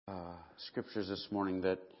scriptures this morning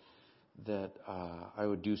that I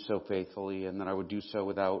would do so faithfully, and that I would do so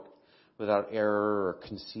without error or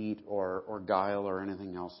conceit or guile or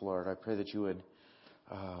anything else, Lord. I pray that you would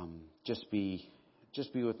just be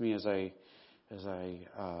with me as I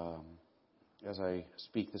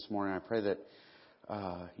speak this morning. I pray that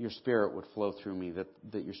your Spirit would flow through me,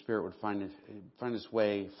 that your Spirit would find its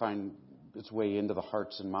way into the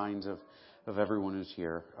hearts and minds of everyone who's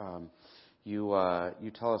here.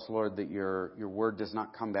 You tell us, Lord, that your word does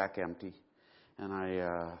not come back empty, and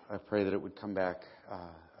I pray that it would come back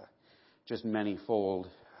just manyfold.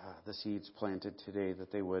 The seeds planted today,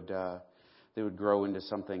 that they would grow into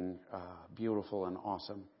something beautiful and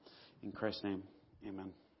awesome. In Christ's name,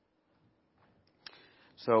 amen.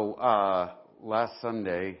 So last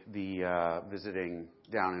Sunday, the visiting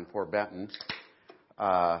down in Fort Benton,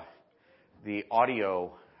 the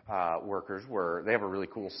audio workers they have a really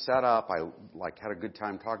cool setup. I had a good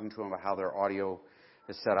time talking to them about how their audio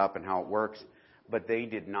is set up and how it works. But they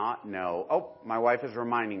did not know. Oh, my wife is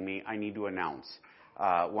reminding me I need to announce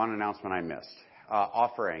one announcement I missed.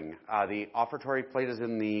 Offering. The offertory plate is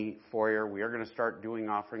in the foyer. We are going to start doing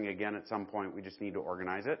offering again at some point. We just need to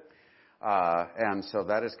organize it. And so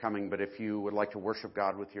that is coming. But if you would like to worship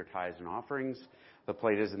God with your tithes and offerings, the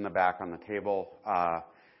plate is in the back on the table.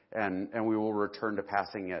 And we will return to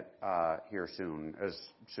passing it here soon as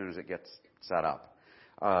it gets set up.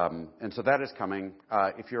 And so that is coming.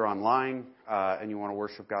 If you're online and you want to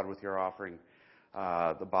worship God with your offering,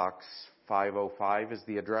 the box 505 is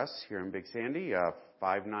the address here in Big Sandy,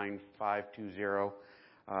 59520.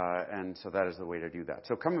 And so that is the way to do that.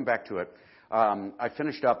 So coming back to it, I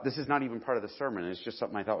finished up. This is not even part of the sermon. It's just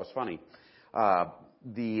something I thought was funny.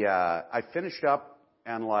 I finished up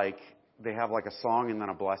and they have a song and then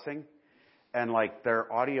a blessing. And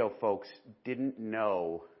their audio folks didn't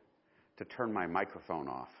know to turn my microphone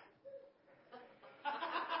off.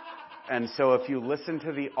 And so if you listen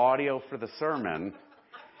to the audio for the sermon,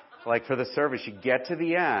 for the service, you get to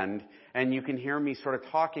the end and you can hear me sort of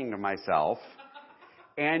talking to myself,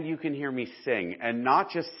 and you can hear me sing. And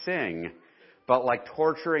not just sing, but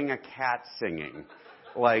torturing a cat singing.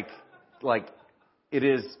 It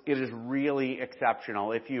is really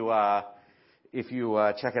exceptional. If you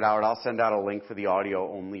check it out, I'll send out a link for the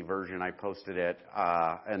audio only version. I posted it,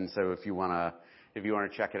 and so if you want to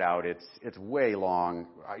check it out, it's way long.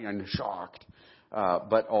 I'm shocked,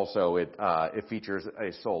 but also it features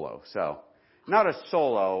a solo. So not a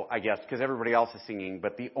solo, I guess, because everybody else is singing,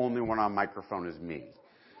 but the only one on microphone is me.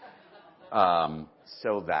 I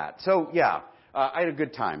had a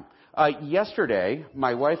good time. Yesterday,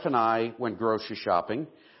 my wife and I went grocery shopping.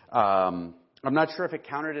 I'm not sure if it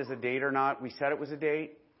counted as a date or not. We said it was a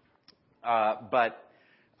date. But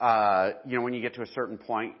when you get to a certain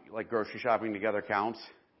point, grocery shopping together counts.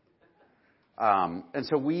 And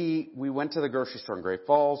so we went to the grocery store in Great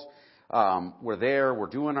Falls. We're there. We're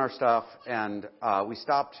doing our stuff. And we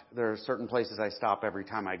stopped. There are certain places I stop every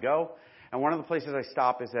time I go. And one of the places I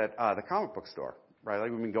stop is at the comic book store. Right?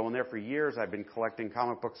 We've been going there for years. I've been collecting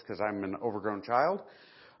comic books because I'm an overgrown child.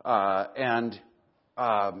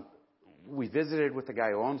 We visited with the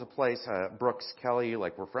guy who owns a place, Brooks Kelly.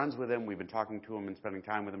 We're friends with him. We've been talking to him and spending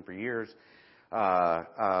time with him for years.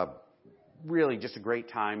 Really just a great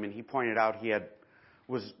time. And he pointed out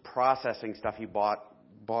was processing stuff. He bought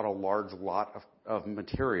a large lot of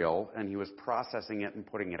material, and he was processing it and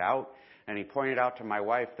putting it out. And he pointed out to my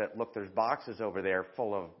wife that, look, there's boxes over there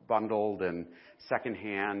full of bundled and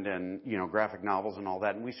secondhand and, graphic novels and all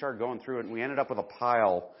that. And we started going through it, and we ended up with a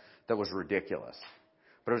pile that was ridiculous.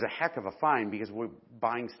 But it was a heck of a find because we're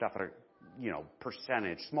buying stuff at a,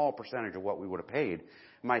 small percentage of what we would have paid.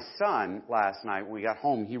 My son, last night, when we got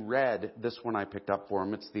home, he read this one I picked up for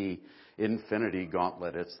him. It's the Infinity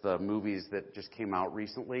Gauntlet. It's the movies that just came out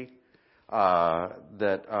recently,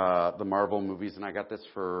 the Marvel movies. And I got this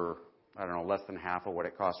for, less than half of what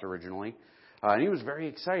it cost originally. And he was very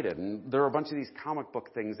excited. And there were a bunch of these comic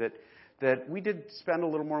book things that we did spend a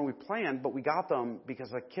little more than we planned, but we got them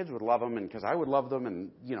because the kids would love them and because I would love them,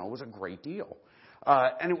 and, it was a great deal.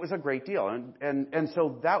 And it was a great deal. And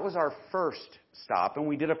so that was our first stop, and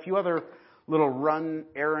we did a few other little run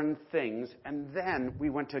errand things, and then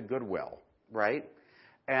we went to Goodwill, right?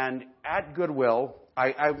 And at Goodwill,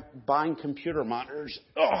 I'm buying computer monitors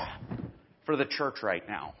for the church right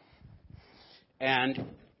now. And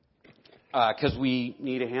because we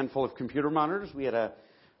need a handful of computer monitors, we had a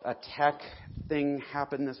tech thing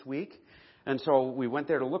happen this week. And so we went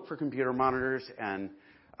there to look for computer monitors and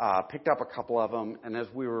picked up a couple of them. And as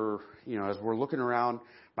we're looking around,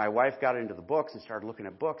 my wife got into the books and started looking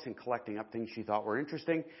at books and collecting up things she thought were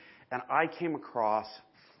interesting. And I came across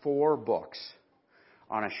 4 books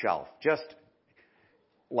on a shelf, just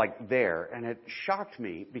like there. And it shocked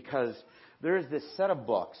me because there's this set of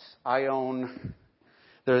books I own.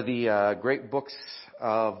 They're the Great Books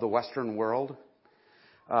of the Western World.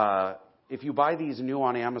 If you buy these new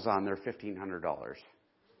on Amazon, they're $1,500.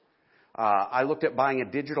 I looked at buying a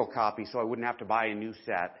digital copy so I wouldn't have to buy a new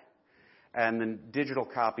set. And the digital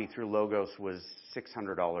copy through Logos was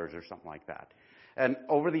 $600 or something like that. And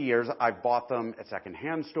over the years, I've bought them at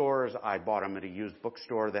secondhand stores. I bought them at a used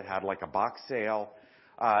bookstore that had like a box sale.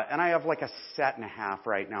 And I have like a set and a half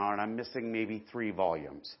right now, and I'm missing maybe 3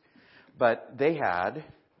 volumes. But they had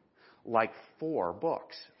like 4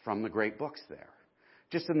 books from the great books there,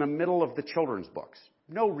 just in the middle of the children's books.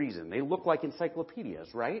 No reason. They look like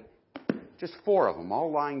encyclopedias, right? Just 4 of them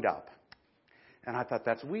all lined up. And I thought,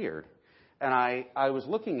 that's weird. And I was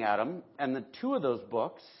looking at them, and the 2 of those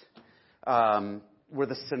books were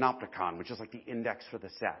the Synopticon, which is like the index for the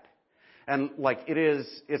set. And like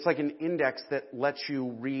it's like an index that lets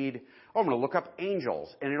you read, I'm going to look up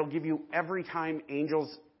angels, and it'll give you every time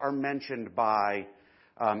angels are mentioned by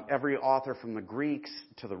every author from the Greeks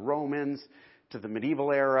to the Romans to the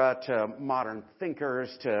medieval era to modern thinkers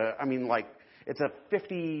to, it's a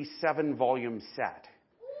 57-volume set.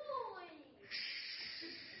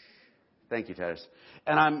 Thank you, Titus.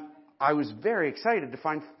 And I was very excited to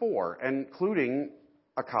find 4, including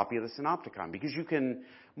a copy of the Synopticon, because you can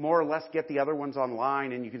more or less get the other ones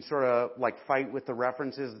online, and you can sort of like fight with the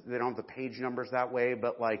references. They don't have the page numbers that way,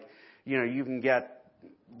 but you can get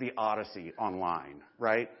the Odyssey online,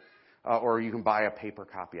 right? Or you can buy a paper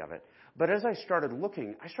copy of it. But as I started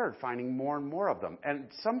looking, I started finding more and more of them. And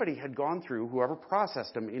somebody had gone through, whoever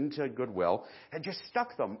processed them into Goodwill, had just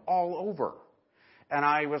stuck them all over. And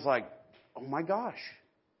I was like, oh my gosh,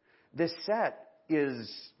 this set is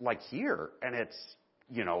like here, and it's,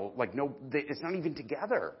 it's not even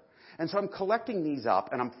together. And so I'm collecting these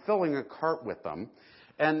up, and I'm filling a cart with them,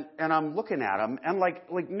 and I'm looking at them, and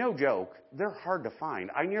like no joke, they're hard to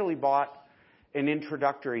find. I nearly bought an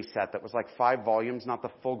introductory set that was like 5 volumes, not the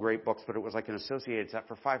full great books, but it was like an associated set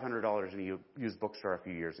for $500 in a used bookstore a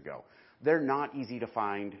few years ago. They're not easy to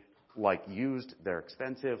find, like used. They're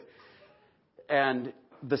expensive. And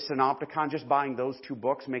the Synopticon, just buying those 2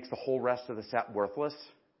 books makes the whole rest of the set worthless.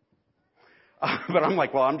 But I'm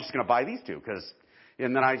like, well, I'm just going to buy these 2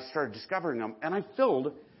 and then I started discovering them, and I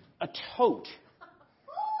filled a tote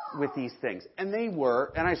with these things. And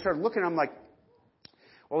I started looking, I'm like,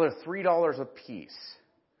 well, they're $3 a piece.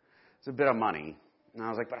 It's a bit of money. And I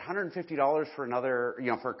was like, but $150 for another,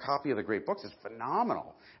 for a copy of the great books is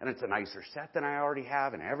phenomenal. And it's a nicer set than I already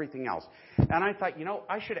have and everything else. And I thought,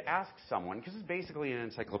 I should ask someone, because it's basically an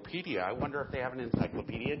encyclopedia. I wonder if they have an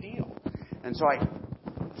encyclopedia deal. And so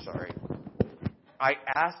I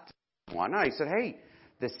asked one, I said, hey,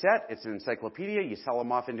 this set, it's an encyclopedia. You sell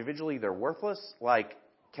them off individually. They're worthless. Like,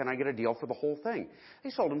 can I get a deal for the whole thing?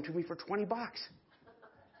 They sold them to me for $20.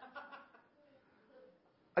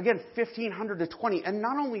 Again, $1,500 to $20. And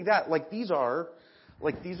not only that, these are,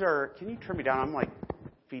 can you turn me down? I'm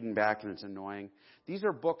feeding back and it's annoying. These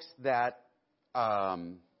are books that,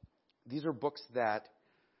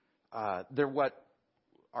 they're what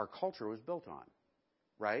our culture was built on,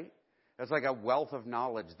 right? It's like a wealth of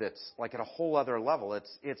knowledge that's like at a whole other level.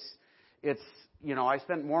 It's I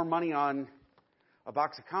spent more money on a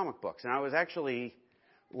box of comic books, and I was actually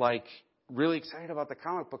really excited about the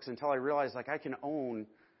comic books until I realized I can own,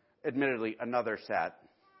 admittedly, another set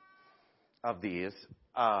of these.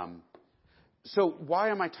 So why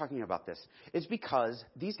am I talking about this? It's because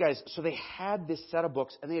these guys, so they had this set of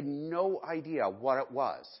books, and they had no idea what it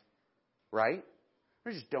was, right?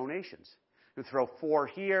 They're just donations. You throw 4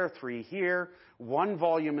 here, 3 here, 1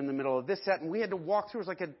 volume in the middle of this set, and we had to walk through. It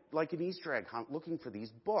was like an Easter egg hunt looking for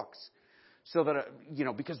these books, so that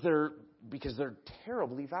because they're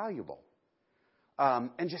terribly valuable,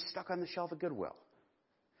 and just stuck on the shelf at Goodwill.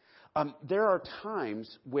 There are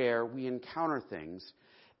times where we encounter things,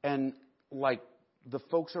 and the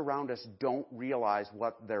folks around us don't realize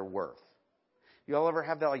what they're worth. You all ever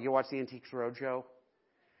have that? You watch the Antiques Roadshow?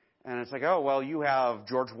 And it's like, oh, well, you have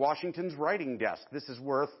George Washington's writing desk. This is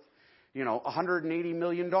worth, $180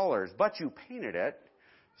 million. But you painted it,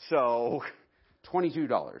 so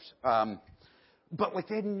 $22. But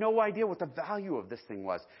they had no idea what the value of this thing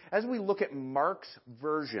was. As we look at Mark's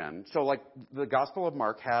version, so the Gospel of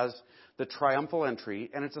Mark has the triumphal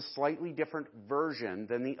entry, and it's a slightly different version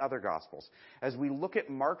than the other Gospels. As we look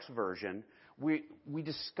at Mark's version, we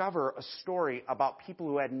discover a story about people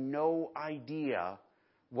who had no idea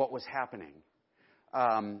what was happening.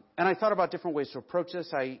 And I thought about different ways to approach this.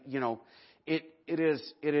 It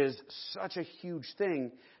is such a huge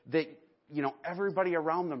thing that, everybody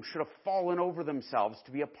around them should have fallen over themselves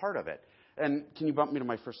to be a part of it. And can you bump me to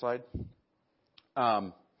my first slide?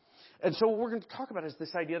 And so what we're going to talk about is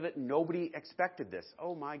this idea that nobody expected this.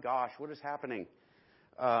 Oh my gosh, what is happening?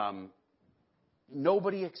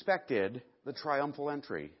 Nobody expected the triumphal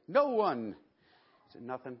entry. No one. Is it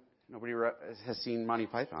nothing? Nobody has seen Monty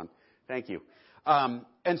Python. Thank you.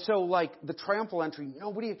 And so, the triumphal entry,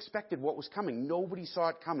 nobody expected what was coming. Nobody saw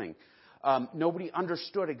it coming. Nobody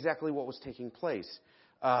understood exactly what was taking place.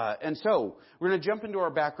 And so, we're going to jump into our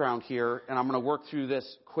background here, and I'm going to work through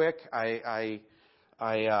this quick. I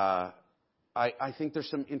think there's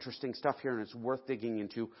some interesting stuff here, and it's worth digging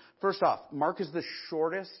into. First off, Mark is the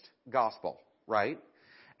shortest gospel, right?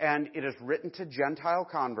 And it is written to Gentile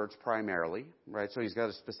converts primarily, right? So he's got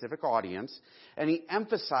a specific audience. And he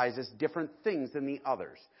emphasizes different things than the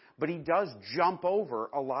others. But he does jump over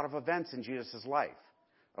a lot of events in Jesus' life,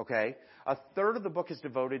 okay? A third of the book is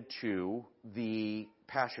devoted to the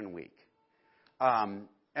Passion Week. And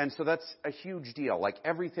so that's a huge deal.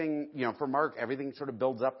 Everything, for Mark, everything sort of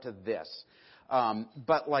builds up to this.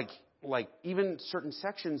 But even certain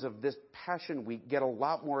sections of this Passion Week get a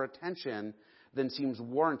lot more attention than seems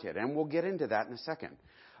warranted. And we'll get into that in a second.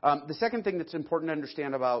 The second thing that's important to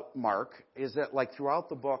understand about Mark is that, throughout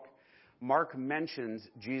the book, Mark mentions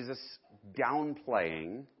Jesus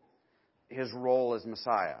downplaying his role as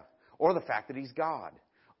Messiah, or the fact that he's God,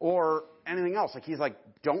 or anything else. He's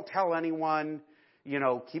don't tell anyone,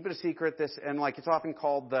 keep it a secret. And it's often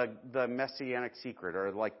called the messianic secret, or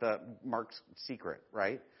the Mark's secret,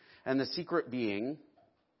 right? And the secret being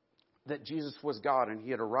that Jesus was God and he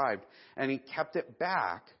had arrived, and he kept it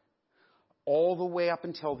back all the way up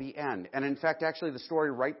until the end. And in fact, actually, the story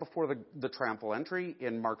right before the triumphal entry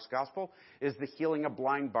in Mark's gospel is the healing of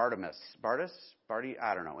blind Bartimaeus. Barty?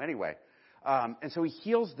 I don't know. Anyway. And so he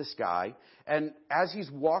heals this guy, and as he's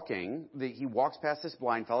walking, he walks past this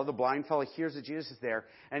blind fellow. The blind fellow hears that Jesus is there,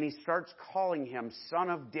 and he starts calling him Son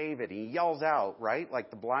of David. He yells out, right?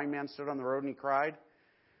 The blind man stood on the road and he cried.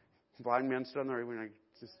 The blind man stood on the road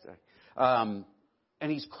and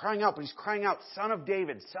and he's crying out, Son of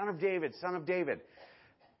David, Son of David, Son of David.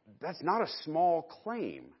 That's not a small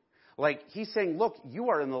claim. He's saying, look, you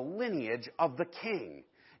are in the lineage of the king.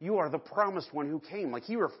 You are the promised one who came.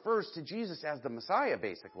 He refers to Jesus as the Messiah,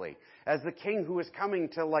 basically, as the king who is coming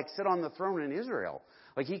to, sit on the throne in Israel.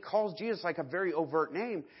 He calls Jesus, a very overt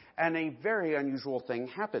name, and a very unusual thing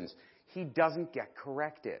happens. He doesn't get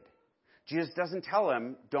corrected. Jesus doesn't tell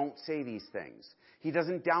him, don't say these things. He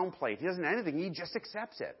doesn't downplay it. He doesn't anything. He just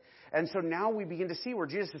accepts it. And so now we begin to see where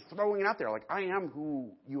Jesus is throwing it out there, I am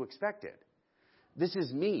who you expected. This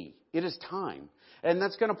is me. It is time. And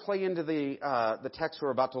that's going to play into the text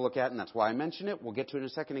we're about to look at, and that's why I mentioned it. We'll get to it in a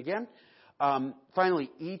second again.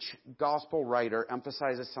 Finally, each gospel writer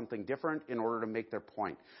emphasizes something different in order to make their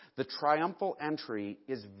point. The triumphal entry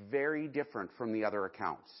is very different from the other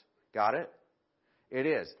accounts. Got it? It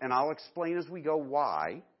is. And I'll explain as we go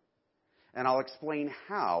why, and I'll explain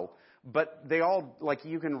how. But they all,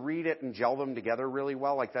 you can read it and gel them together really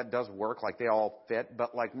well. That does work. They all fit.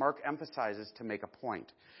 But Mark emphasizes to make a point.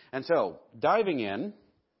 And so, diving in,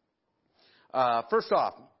 first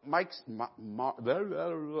off, Mike, not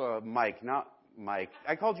Mike.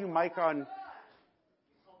 I called you Mike on...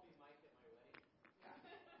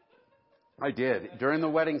 I did. During the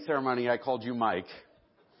wedding ceremony, I called you Mike.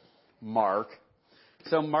 Mark.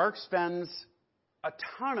 So Mark spends a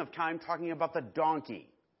ton of time talking about the donkey.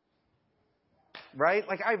 Right?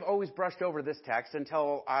 I've always brushed over this text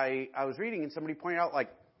until I was reading and somebody pointed out,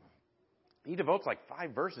 he devotes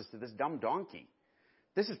 5 verses to this dumb donkey.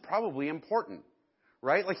 This is probably important.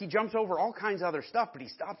 Right? He jumps over all kinds of other stuff, but he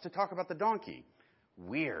stops to talk about the donkey.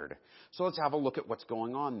 Weird. So let's have a look at what's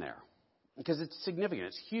going on there. Because it's significant.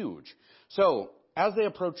 It's huge. So, as they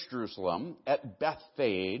approached Jerusalem, at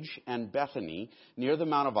Bethphage and Bethany, near the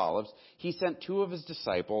Mount of Olives, he sent 2 of his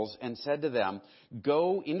disciples and said to them,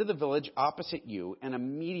 go into the village opposite you, and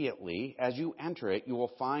immediately, as you enter it, you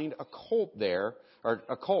will find a colt there, or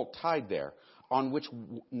a colt tied there, on which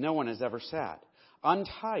no one has ever sat.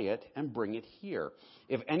 Untie it and bring it here.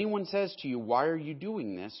 If anyone says to you, why are you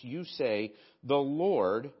doing this? You say, the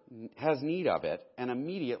Lord has need of it, and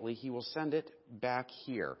immediately he will send it back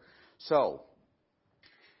here. So,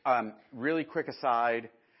 really quick aside,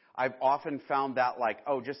 I've often found that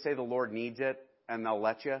just say the Lord needs it and they'll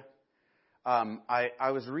let you.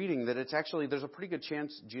 I was reading that it's actually, there's a pretty good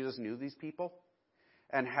chance Jesus knew these people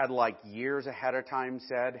and had years ahead of time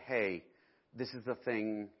said, hey, this is the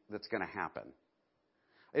thing that's going to happen.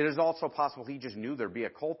 It is also possible he just knew there'd be a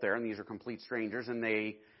cult there and these are complete strangers and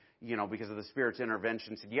they, because of the Spirit's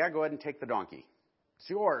intervention said, yeah, go ahead and take the donkey. It's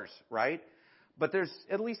yours, right? But there's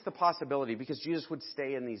at least the possibility, because Jesus would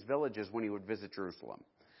stay in these villages when he would visit Jerusalem.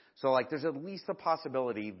 So, there's at least the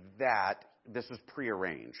possibility that this was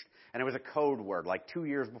prearranged. And it was a code word. 2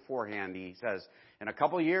 years beforehand, he says, in a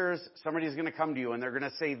couple of years, somebody's going to come to you and they're going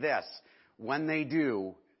to say this. When they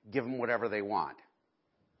do, give them whatever they want.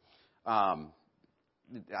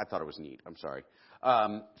 I thought it was neat. I'm sorry.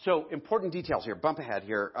 So important details here. Bump ahead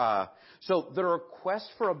here. So the request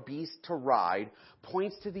for a beast to ride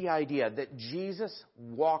points to the idea that Jesus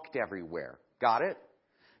walked everywhere. Got it?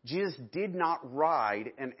 Jesus did not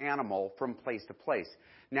ride an animal from place to place.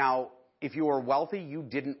 Now, if you were wealthy, you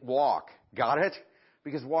didn't walk. Got it?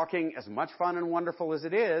 Because walking, as much fun and wonderful as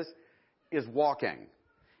it is walking.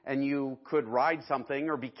 And you could ride something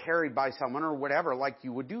or be carried by someone or whatever,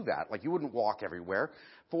 you would do that. You wouldn't walk everywhere.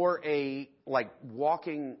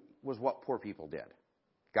 Walking was what poor people did.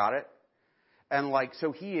 Got it? And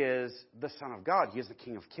so he is the Son of God. He is the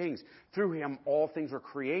King of Kings. Through him, all things were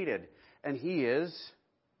created. And he's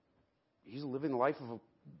living the life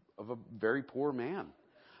of a very poor man.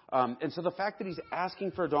 And so the fact that he's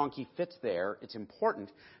asking for a donkey fits there. It's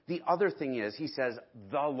important. The other thing is, he says,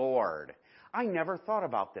 the Lord. I never thought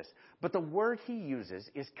about this. But the word he uses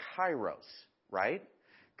is kairos, right?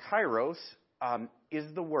 Kairos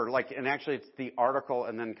is the word. And actually it's the article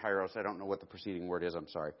and then kairos. I don't know what the preceding word is. I'm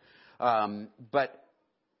sorry. But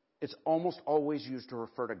it's almost always used to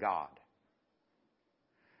refer to God.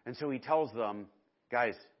 And so he tells them,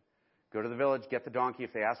 guys, go to the village, get the donkey.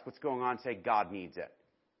 If they ask what's going on, say God needs it.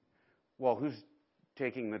 Well, who's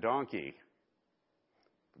taking the donkey?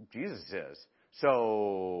 Jesus is.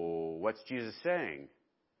 So what's Jesus saying?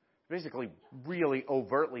 Basically really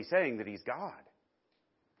overtly saying that he's God.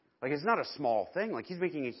 It's not a small thing. He's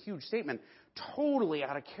making a huge statement, totally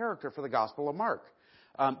out of character for the Gospel of Mark.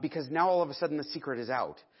 Because now all of a sudden the secret is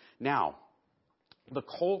out. Now, the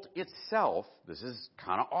colt itself, this is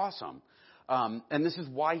kind of awesome. And this is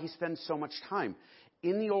why he spends so much time.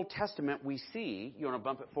 In the Old Testament, we see, you want to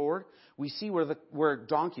bump it forward? We see where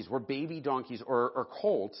donkeys, where baby donkeys or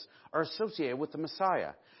colts are associated with the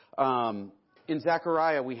Messiah. In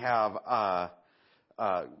Zechariah, we have,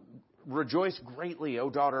 rejoice greatly, O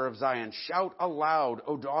daughter of Zion. Shout aloud,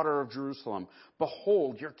 O daughter of Jerusalem.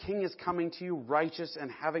 Behold, your king is coming to you, righteous and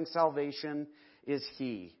having salvation is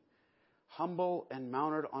he. Humble and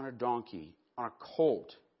mounted on a donkey, on a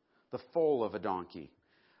colt, the foal of a donkey.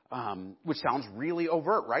 Which sounds really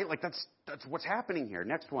overt, right? That's what's happening here.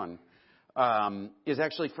 Next one is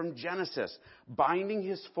actually from Genesis. Binding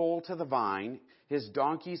his foal to the vine, his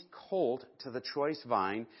donkey's colt to the choice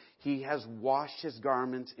vine, he has washed his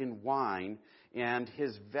garments in wine and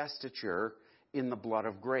his vestiture in the blood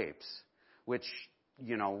of grapes. Which,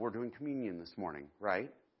 we're doing communion this morning,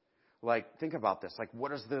 right? Think about this.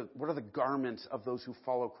 What are the garments of those who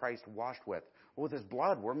follow Christ washed with? Well, with his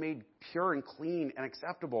blood, we're made pure and clean and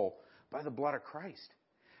acceptable by the blood of Christ.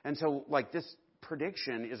 And so, this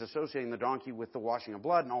prediction is associating the donkey with the washing of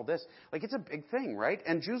blood and all this. It's a big thing, right?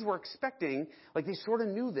 And Jews were expecting, they sort of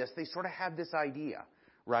knew this. They sort of had this idea,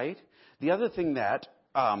 right? The other thing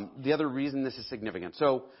the other reason this is significant.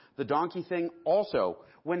 So, the donkey thing also,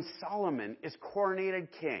 when Solomon is coronated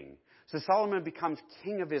king, so Solomon becomes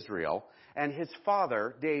king of Israel, and his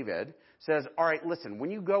father, David, says, all right, listen,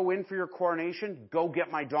 when you go in for your coronation, go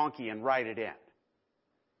get my donkey and ride it in.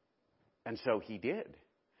 And so he did.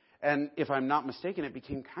 And if I'm not mistaken, it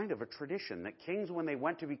became kind of a tradition that kings, when they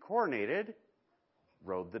went to be coronated,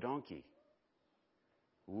 rode the donkey.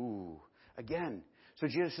 Ooh. Again, so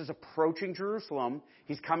Jesus is approaching Jerusalem.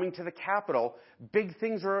 He's coming to the capital. Big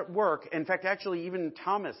things are at work. In fact, actually, even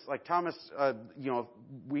Thomas, a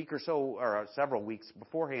week or so, or several weeks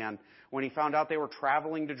beforehand, when he found out they were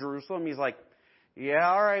traveling to Jerusalem, he's like, yeah,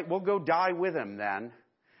 all right, we'll go die with him then.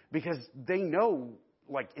 Because they know,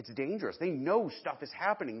 it's dangerous. They know stuff is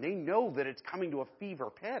happening. They know that it's coming to a fever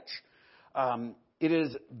pitch. It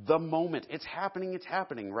is the moment. It's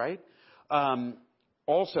happening, right?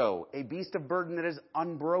 Also, a beast of burden that is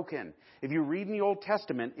unbroken. If you read in the Old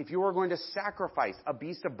Testament, if you were going to sacrifice a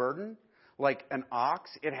beast of burden, like an ox,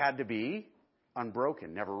 it had to be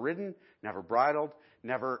unbroken. Never ridden, never bridled,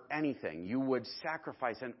 never anything. You would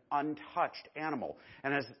sacrifice an untouched animal.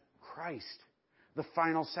 And as Christ, the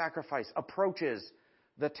final sacrifice, approaches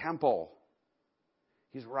the temple,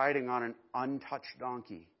 he's riding on an untouched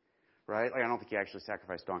donkey. Right? I don't think he actually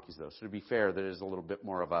sacrificed donkeys, though. So to be fair, that is a little bit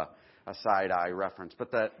more of a side-eye reference.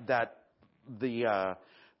 But the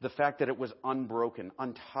fact that it was unbroken,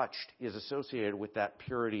 untouched, is associated with that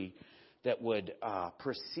purity that would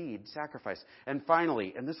precede sacrifice. And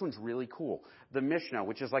finally, and this one's really cool, the Mishnah,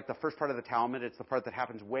 which is the first part of the Talmud. It's the part that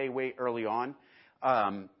happens way, way early on.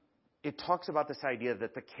 it talks about this idea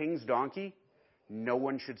that the king's donkey, no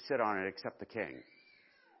one should sit on it except the king.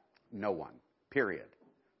 No one. Period.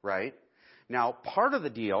 Right? Now, part of the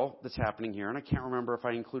deal that's happening here, and I can't remember if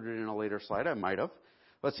I included it in a later slide. I might have.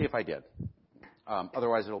 Let's see if I did.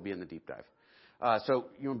 Otherwise, it'll be in the deep dive. So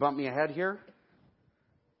you bump me ahead here.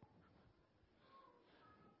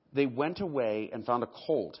 They went away and found a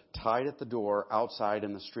colt tied at the door outside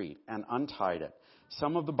in the street and untied it.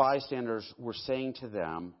 Some of the bystanders were saying to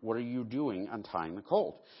them, "What are you doing untying the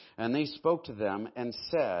colt?" And they spoke to them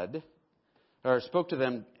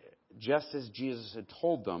just as Jesus had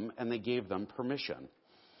told them, and they gave them permission.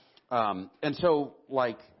 And so,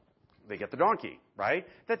 they get the donkey, right?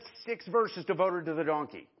 That's 6 verses devoted to the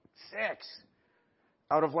donkey. 6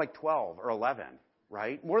 out of 12 or 11,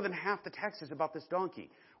 right? More than half the text is about this donkey.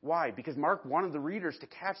 Why? Because Mark wanted the readers to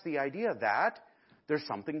catch the idea that there's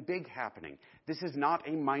something big happening. This is not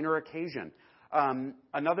a minor occasion.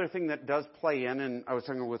 Another thing that does play in, and I was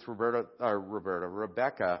talking with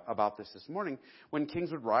Rebecca about this morning, when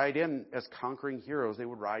kings would ride in as conquering heroes, they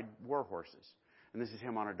would ride war horses. And this is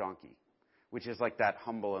him on a donkey, which is like that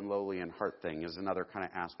humble and lowly in heart thing is another kind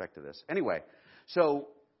of aspect of this. Anyway, so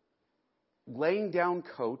laying down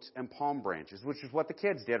coats and palm branches, which is what the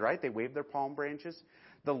kids did, right? They waved their palm branches.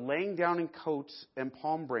 The laying down in coats and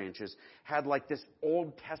palm branches had this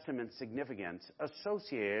Old Testament significance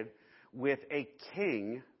associated with a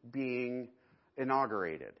king being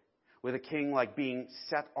inaugurated, with a king being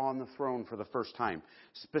set on the throne for the first time.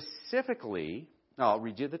 Specifically, I'll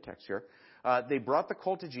read you the text here. They brought the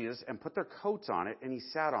colt to Jesus and put their coats on it, and he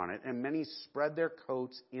sat on it, and many spread their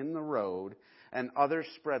coats in the road, and others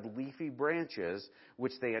spread leafy branches,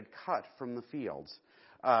 which they had cut from the fields.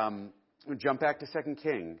 Jump back to 2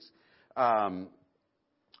 Kings. And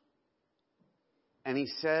he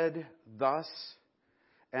said, "Thus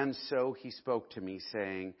and so he spoke to me,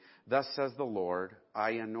 saying, 'Thus says the Lord,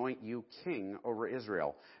 I anoint you king over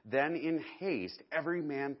Israel.' Then in haste every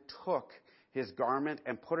man took his garment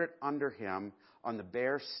and put it under him on the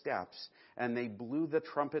bare steps, and they blew the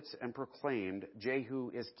trumpets and proclaimed,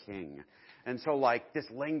 'Jehu is king.'" And so this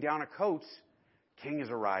laying down of coats, king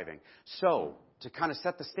is arriving. So, to kind of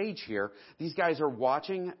set the stage here, these guys are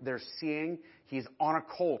watching, they're seeing, he's on a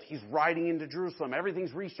colt, he's riding into Jerusalem,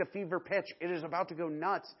 everything's reached a fever pitch, it is about to go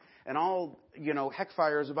nuts, and all, heck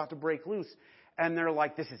fire is about to break loose. And they're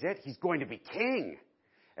like, this is it, he's going to be king.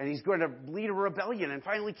 And he's going to lead a rebellion and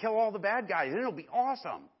finally kill all the bad guys, and it'll be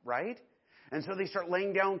awesome, right? And so they start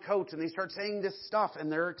laying down coats, and they start saying this stuff,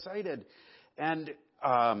 and they're excited. And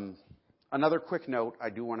another quick note, I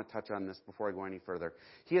do want to touch on this before I go any further.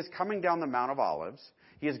 He is coming down the Mount of Olives.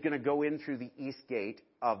 He is going to go in through the east gate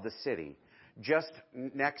of the city. Just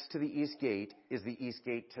next to the east gate is the east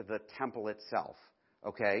gate to the temple itself.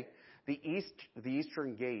 Okay? The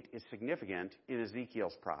eastern gate is significant in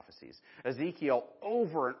Ezekiel's prophecies. Ezekiel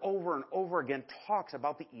over and over and over again talks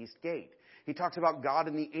about the east gate. He talks about God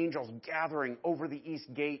and the angels gathering over the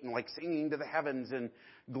east gate and singing to the heavens and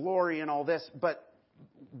glory and all this. But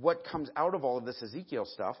what comes out of all of this Ezekiel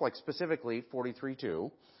stuff, specifically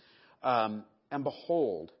 43:2, and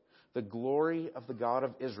behold, the glory of the God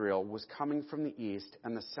of Israel was coming from the east,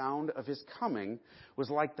 and the sound of his coming was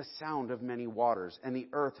like the sound of many waters, and the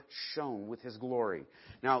earth shone with his glory.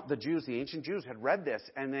 Now, the ancient Jews had read this,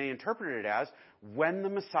 and they interpreted it as, when the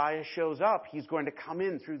Messiah shows up, he's going to come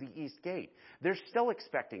in through the east gate. They're still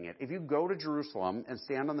expecting it. If you go to Jerusalem and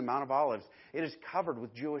stand on the Mount of Olives, it is covered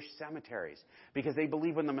with Jewish cemeteries, because they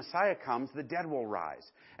believe when the Messiah comes, the dead will rise.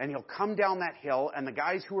 And he'll come down that hill, and the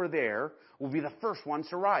guys who are there will be the first ones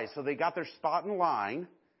to rise. So they got their spot in line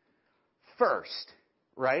first,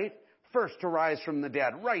 right? First to rise from the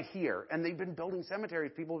dead, right here. And they've been building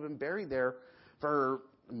cemeteries. People have been buried there for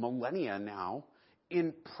millennia now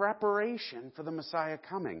in preparation for the Messiah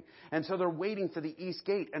coming. And so they're waiting for the east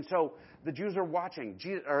gate. And so the Jews are watching,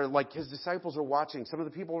 or his disciples are watching. Some of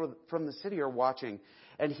the people from the city are watching.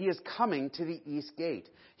 And he is coming to the east gate.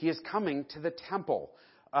 He is coming to the temple.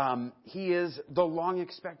 He is the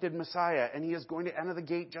long-expected Messiah, and he is going to enter the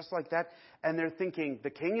gate just like that. And they're thinking, the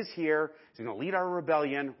king is here. He's going to lead our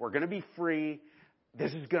rebellion. We're going to be free.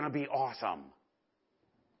 This is going to be awesome.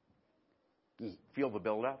 You feel the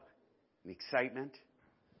buildup, the excitement.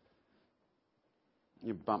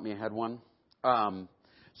 You bump me ahead one.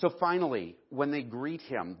 So finally, when they greet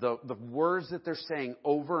him, the words that they're saying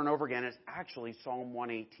over and over again is actually Psalm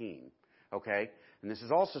 118. Okay? And this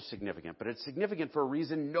is also significant, but it's significant for a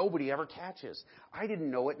reason nobody ever catches. I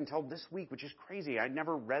didn't know it until this week, which is crazy. I'd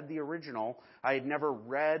never read the original. I had never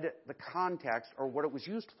read the context or what it was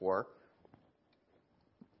used for.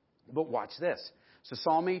 But watch this. So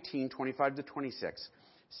Psalm 18, 25 to 26.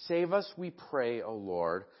 Save us, we pray, O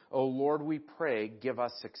Lord. O Lord, we pray, give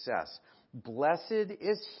us success. Blessed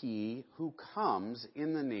is he who comes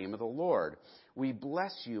in the name of the Lord. We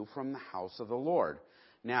bless you from the house of the Lord.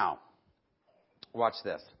 Now, watch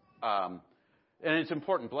this. And it's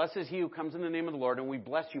important. Blessed is he who comes in the name of the Lord, and we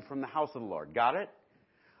bless you from the house of the Lord. Got it?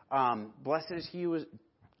 Blessed is he who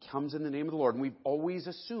comes in the name of the Lord. And we've always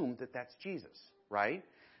assumed that that's Jesus, right?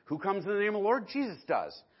 Who comes in the name of the Lord? Jesus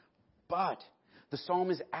does. But the psalm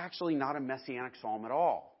is actually not a messianic psalm at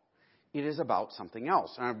all. It is about something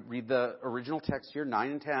else. And I read the original text here,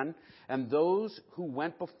 9 and 10. And those who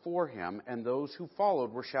went before him and those who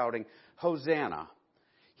followed were shouting, Hosanna.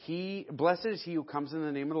 Blessed is he who comes in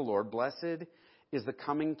the name of the Lord. Blessed is the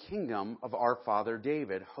coming kingdom of our father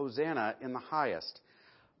David. Hosanna in the highest.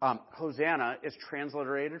 Hosanna is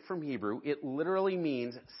transliterated from Hebrew. It literally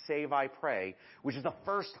means, save I pray, which is the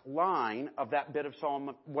first line of that bit of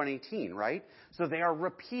Psalm 118, right? So they are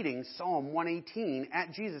repeating Psalm 118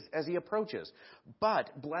 at Jesus as he approaches.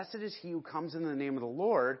 But blessed is he who comes in the name of the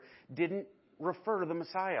Lord didn't refer to the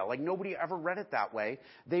Messiah. Like, nobody ever read it that way.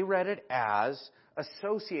 They read it as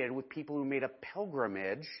associated with people who made a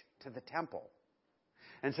pilgrimage to the temple.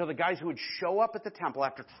 And so the guys who would show up at the temple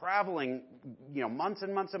after traveling, months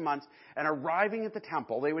and months and months, and arriving at the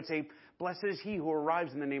temple, they would say, blessed is he who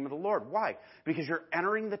arrives in the name of the Lord. Why? Because you're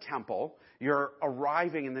entering the temple, you're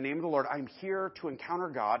arriving in the name of the Lord. I'm here to encounter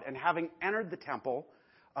God, and having entered the temple,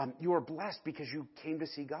 you are blessed because you came to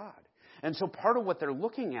see God. And so part of what they're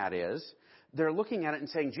looking at is, they're looking at it and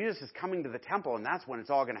saying, Jesus is coming to the temple, and that's when it's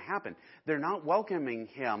all going to happen. They're not welcoming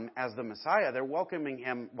him as the Messiah. They're welcoming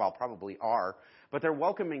him, well, probably are, but they're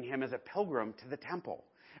welcoming him as a pilgrim to the temple.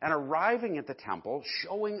 And arriving at the temple,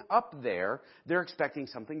 showing up there, they're expecting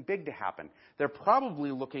something big to happen. They're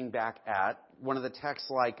probably looking back at one of the texts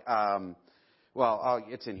like,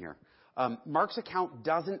 it's in here. Mark's account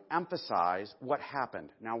doesn't emphasize what happened.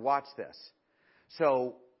 Now watch this.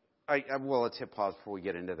 So, let's hit pause before we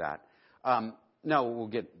get into that. I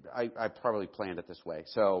probably planned it this way.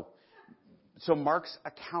 So Mark's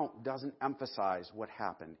account doesn't emphasize what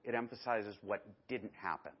happened. It emphasizes what didn't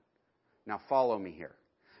happen. Now follow me here.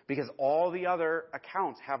 Because all the other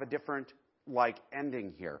accounts have a different,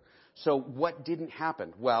 ending here. So what didn't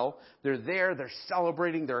happen? Well, they're there, they're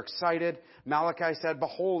celebrating, they're excited. Malachi said,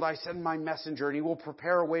 behold, I send my messenger, and he will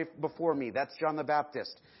prepare a way before me. That's John the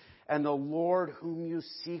Baptist. And the Lord whom you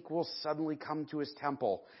seek will suddenly come to his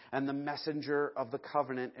temple, and the messenger of the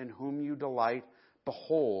covenant in whom you delight,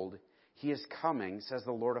 behold, he is coming, says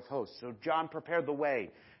the Lord of hosts. So John prepared the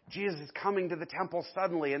way. Jesus is coming to the temple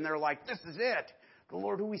suddenly, and they're like, this is it. The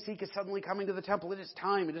Lord who we seek is suddenly coming to the temple. It is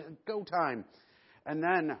time. It is go time. And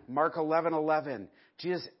then Mark 11:11,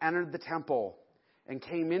 Jesus entered the temple and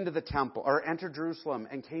came into the temple, or entered Jerusalem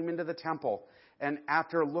and came into the temple. And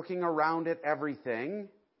after looking around at everything,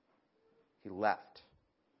 he left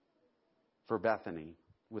for Bethany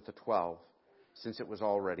with the 12, since it was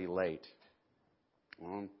already late.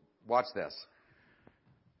 Watch this.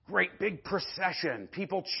 Great big procession.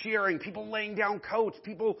 People cheering. People laying down coats.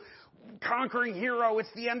 People conquering hero. It's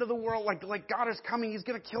the end of the world. Like God is coming. He's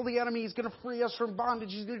going to kill the enemy. He's going to free us from bondage.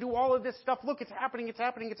 He's going to do all of this stuff. Look, it's happening. It's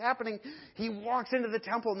happening. It's happening. He walks into the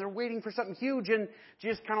temple, and they're waiting for something huge. And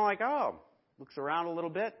just kind of looks around a little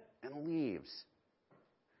bit and leaves.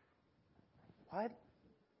 What?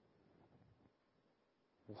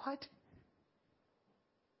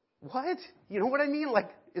 You know what I mean?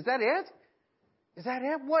 Is that it? Is that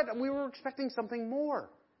it? What? We were expecting something more.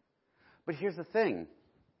 But here's the thing.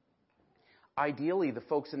 Ideally, the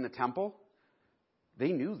folks in the temple,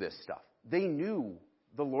 they knew this stuff. They knew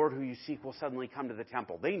the Lord who you seek will suddenly come to the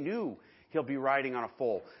temple. They knew he'll be riding on a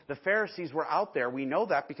foal. The Pharisees were out there. We know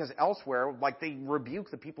that because elsewhere, they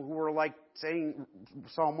rebuke the people who were saying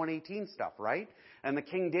Psalm 118 stuff, right? And the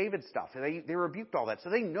King David stuff. They rebuked all that. So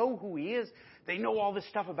they know who he is. They know all this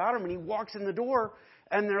stuff about him. And he walks in the door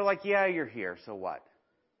and they're like, yeah, you're here. So what?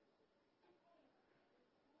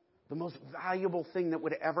 The most valuable thing that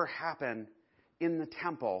would ever happen in the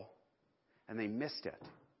temple, and they missed it.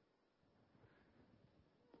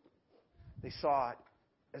 They saw it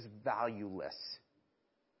as valueless.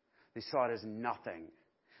 They saw it as nothing.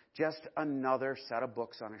 Just another set of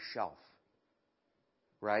books on a shelf.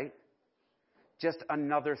 Right? Just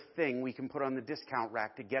another thing we can put on the discount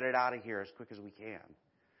rack to get it out of here as quick as we can.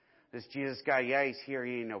 This Jesus guy, yeah, he's here.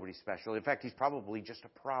 He ain't nobody special. In fact, he's probably just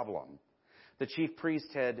a problem. The chief priest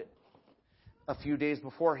had, a few days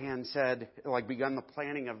beforehand, begun the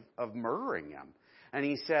planning of murdering him. And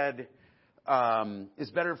he said,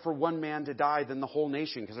 it's better for one man to die than the whole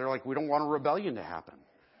nation, because they're like, we don't want a rebellion to happen.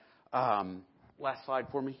 Last slide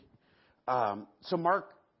for me. So Mark,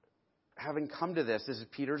 having come to this is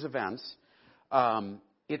Peter's events.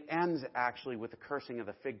 It ends actually with the cursing of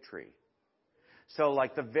the fig tree. So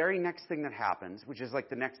like the very next thing that happens, which is like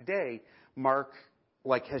the next day, Mark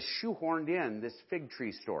like has shoehorned in this fig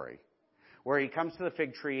tree story where he comes to the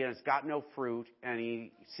fig tree and it's got no fruit and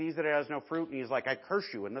he sees that it has no fruit and he's like, I curse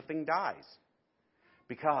you, and the thing dies.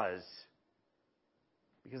 Because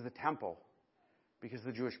the temple, because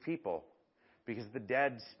the Jewish people, because the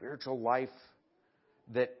dead spiritual life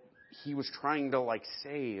that he was trying to like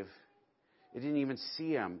save, it didn't even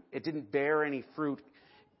see him. It didn't bear any fruit.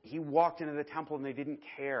 He walked into the temple and they didn't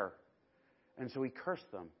care. And so he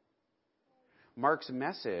cursed them. Mark's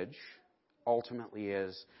message ultimately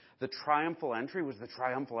is the triumphal entry was the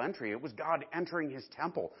triumphal entry. It was God entering his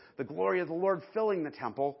temple, the glory of the Lord filling the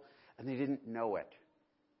temple, and they didn't know it.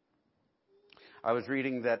 I was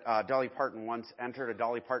reading that Dolly Parton once entered a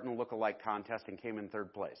Dolly Parton look-alike contest and came in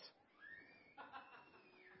third place.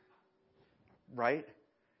 Right?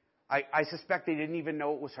 I suspect they didn't even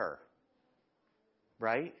know it was her.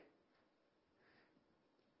 Right?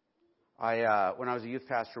 When I was a youth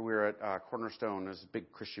pastor, we were at Cornerstone, this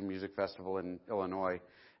big Christian music festival in Illinois,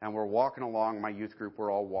 and we're walking along, my youth group,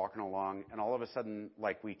 we're all walking along, and all of a sudden,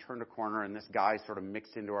 like, we turned a corner, and this guy sort of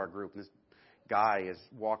mixed into our group, and this guy is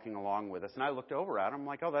walking along with us, and I looked over at him, I'm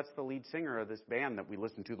like, oh, that's the lead singer of this band that we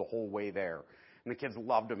listened to the whole way there. And the kids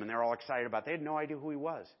loved him, and they're all excited about it. They had no idea who he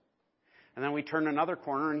was. And then we turned another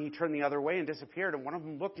corner, and he turned the other way and disappeared, and one of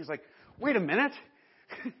them looked, he's like, wait a minute,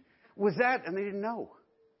 was that? And they didn't know.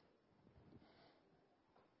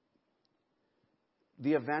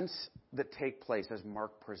 The events that take place as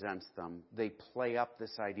Mark presents them, they play up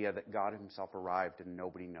this idea that God himself arrived and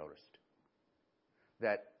nobody noticed.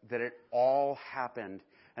 That it all happened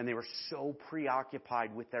and they were so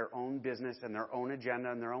preoccupied with their own business and their own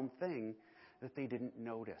agenda and their own thing that they didn't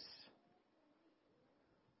notice.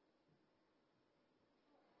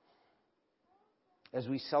 As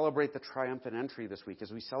we celebrate the triumphant entry this week, as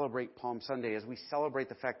we celebrate Palm Sunday, as we celebrate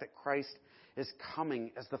the fact that Christ is coming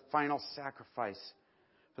as the final sacrifice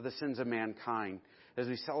for the sins of mankind, as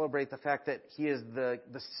we celebrate the fact that he is the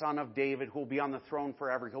son of David who will be on the throne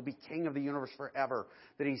forever, he'll be king of the universe forever,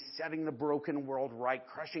 that he's setting the broken world right,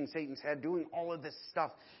 crushing Satan's head, doing all of this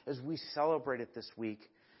stuff, as we celebrate it this week,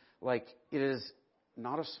 like it is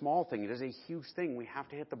not a small thing, it is a huge thing. We have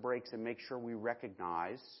to hit the brakes and make sure we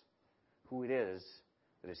recognize who it is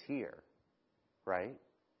that is here, right?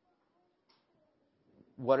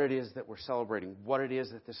 What it is that we're celebrating, what it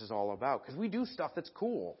is that this is all about. Because we do stuff that's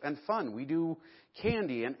cool and fun. We do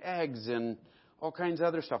candy and eggs and all kinds of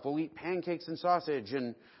other stuff. We'll eat pancakes and sausage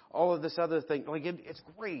and all of this other thing. Like it's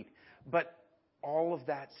great. But all of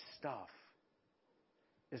that stuff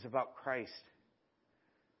is about Christ.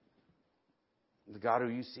 The God who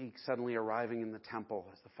you seek suddenly arriving in the temple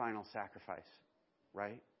as the final sacrifice,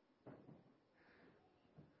 right?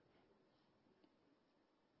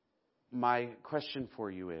 My question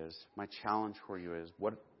for you is, my challenge for you is,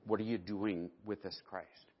 what are you doing with this Christ?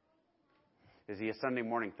 Is he a Sunday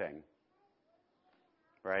morning thing?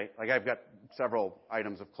 Right? Like I've got several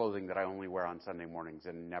items of clothing that I only wear on Sunday mornings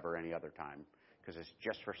and never any other time because it's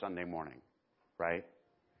just for Sunday morning. Right?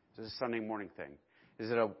 Is this a Sunday morning thing?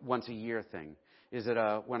 Is it a once a year thing? Is it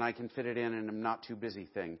a when I can fit it in and I'm not too busy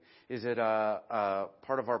thing? Is it a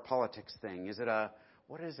part of our politics thing? Is it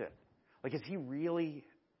what is it? Like is he really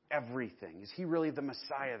everything? Is he really the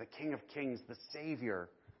Messiah, the King of Kings, the Savior?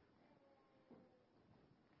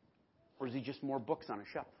 Or is he just more books on a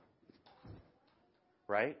shelf?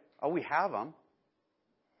 Right? Oh, we have them.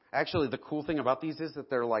 Actually, the cool thing about these is that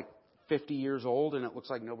they're like 50 years old and it looks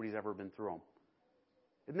like nobody's ever been through them.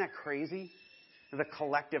 Isn't that crazy? The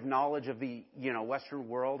collective knowledge of the, Western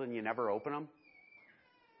world and you never open them?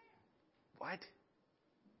 What?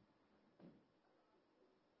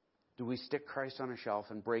 Do we stick Christ on a shelf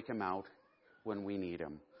and break him out when we need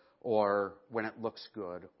him, or when it looks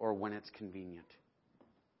good, or when it's convenient?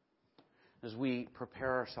 As we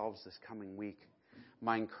prepare ourselves this coming week,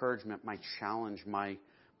 my encouragement, my challenge,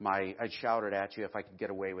 I'd shout it at you if I could get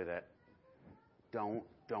away with it. Don't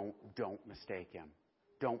mistake him.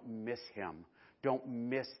 Don't miss him. Don't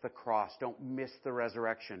miss the cross. Don't miss the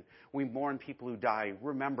resurrection. We mourn people who die.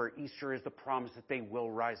 Remember, Easter is the promise that they will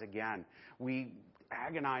rise again. We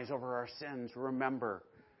agonize over our sins. Remember,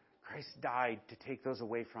 Christ died to take those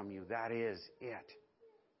away from you. That is it.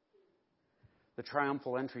 The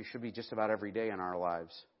triumphal entry should be just about every day in our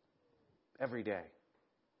lives. Every day.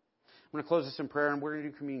 I'm going to close this in prayer and we're going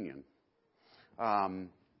to do communion.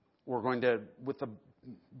 We're going to, with the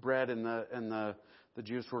bread and the the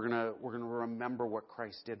Jews, we're going to remember what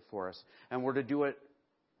Christ did for us. And we're to do it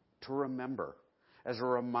to remember, as a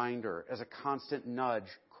reminder, as a constant nudge.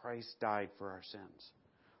 Christ died for our sins.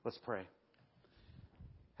 Let's pray.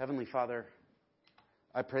 Heavenly Father,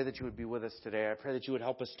 I pray that you would be with us today. I pray that you would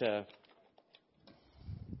help us to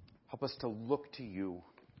look to you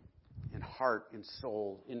in heart, in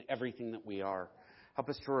soul, in everything that we are. Help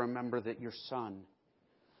us to remember that your Son,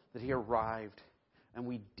 that he arrived and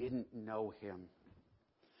we didn't know him.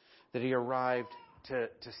 That he arrived to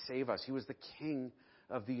save us. He was the King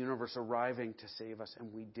of the universe arriving to save us,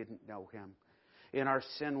 and we didn't know him. In our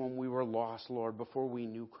sin, when we were lost, Lord, before we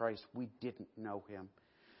knew Christ, we didn't know him.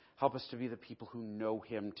 Help us to be the people who know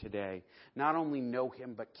him today. Not only know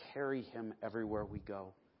him, but carry him everywhere we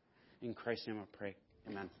go. In Christ's name I pray.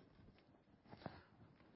 Amen.